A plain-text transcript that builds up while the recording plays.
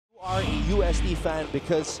are a UST fan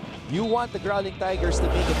because you want the Growling Tigers to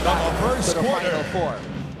make it back to the Final Four.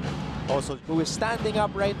 Also, who is standing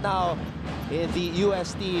up right now in the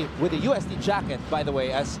UST, with the UST jacket, by the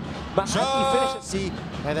way, as Manganti finishes.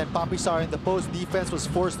 And then Papisar in the post defense was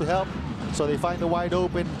forced to help. So they find the wide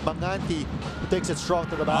open Manganti, who takes it strong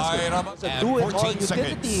to the basket. It's a do-it-all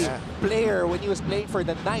utility player when he was playing for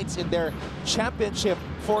the Knights in their championship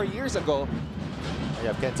 4 years ago. You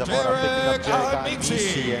have Ken Zamora picking up Jerick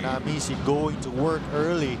Amisi, and Amisi going to work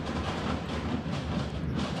early.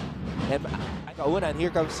 And here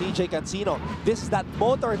comes CJ Cancino. This is that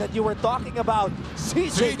motor that you were talking about.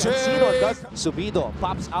 CJ Cancino does. Subido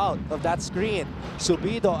pops out of that screen.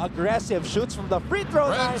 Subido aggressive, shoots from the free throw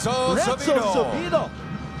line. Renzo Subido.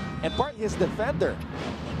 And part his defender.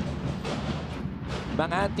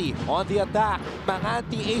 Manganti on the attack.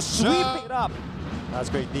 Manganti is sweeping it up. That's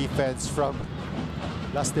great defense from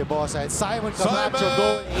Lastimosa, and Simon Camacho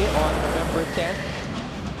going on November 10th.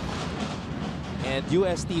 And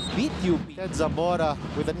UST beat UP. Ken Zamora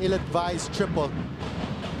with an ill-advised triple.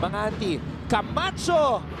 Manganti,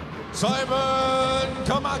 Camacho! Simon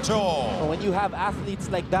Camacho! When you have athletes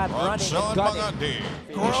like that running and gunning.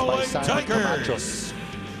 Finished by Simon Camacho.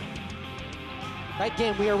 Tight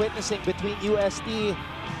game we are witnessing between UST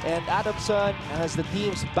and Adamson as the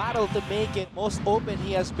teams battle to make it. Most open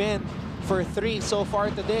he has been for 3 so far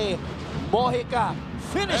today. Mojica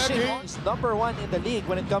finishing. He's #1 in the league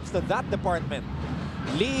when it comes to that department.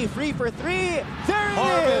 Lee free for 3. There it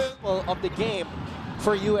is! Of the game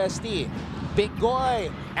for UST.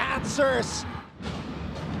 Bingoy answers.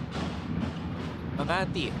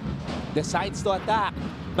 Manganti decides to attack.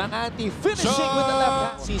 Manganti finishing with the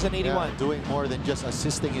left hand. Season 81. Yeah, doing more than just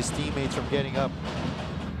assisting his teammates from getting up.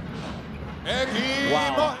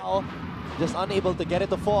 Wow. Just unable to get it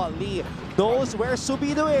to fall. Lee knows where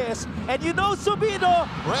Subido is. And you know Subido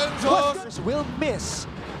will miss.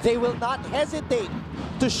 They will not hesitate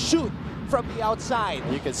to shoot from the outside.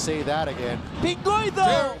 You can say that again. Bingoy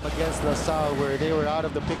though! Against LaSalle, where they were out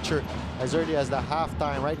of the picture as early as the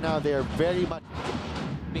halftime. Right now they are very much...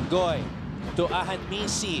 Bingoy to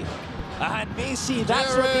Ahanmisi. Ahanmisi,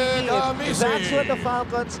 that's what they need. That's what the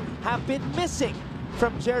Falcons have been missing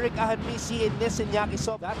from Jerick Ahanmisi and Nisin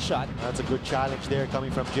Yakiso. That shot. That's a good challenge there coming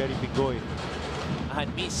from Jerry Bingoy.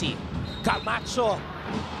 Ahanmisi, Camacho.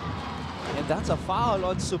 And that's a foul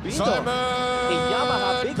on Subido. Simon a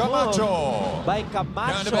Yamaha big Camacho move by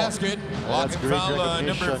Camacho. Down the basket. That's great foul,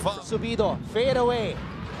 number 5. Subido, fade away.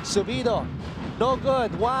 Subido, no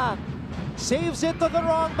good. Wang saves it to the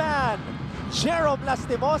wrong man. Jerome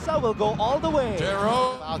Lastimosa will go all the way.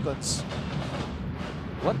 Jerome. Falcons.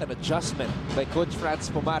 What an adjustment by Coach Franz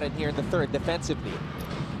Pumarin here in the third defensively.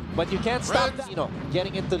 But you can't stop that. You know,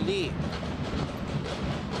 getting into Lee.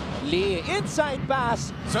 Lee, inside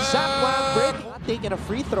pass. Zach Wang break. Not taking a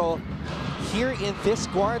free throw here in this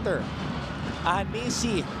quarter.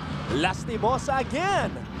 Ahanmisi, Lastimosa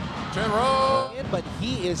again. Jerome. But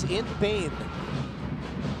he is in pain.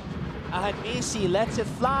 Ahanmisi lets it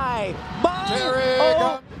fly.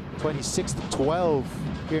 26-12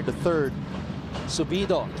 here in the third.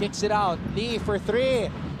 Subido kicks it out. Lee for 3.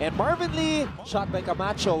 And Marvin Lee, shot by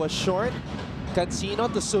Camacho, was short. Cancino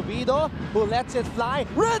to Subido, who lets it fly.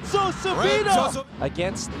 Renzo Subido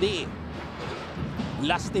against Lee.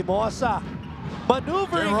 Lastimosa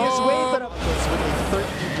maneuvering his way to the... With a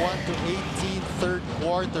 31-18 third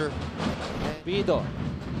quarter.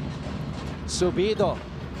 Subido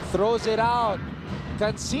throws it out.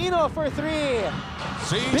 Cancino for 3.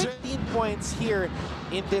 15 points here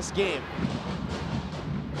in this game.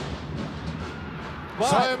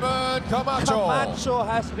 Simon Camacho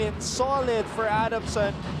has been solid for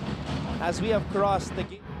Adamson as we have crossed the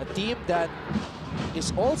game. A team that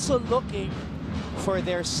is also looking for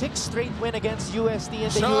their 6th straight win against UST in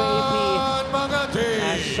the UAAP.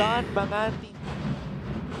 As Sean Manganti.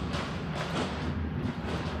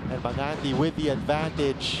 And Manganti with the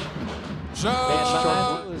advantage.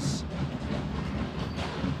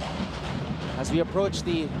 As we approach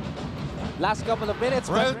the last couple of minutes.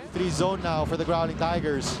 3 zone now for the Growling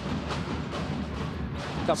Tigers.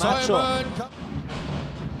 Camacho.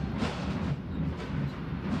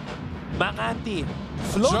 Manganti.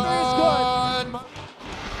 Floater is good.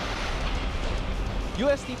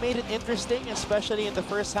 UST made it interesting, especially in the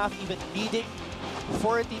first half, even leading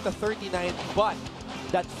 40-39. But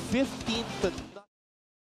that 15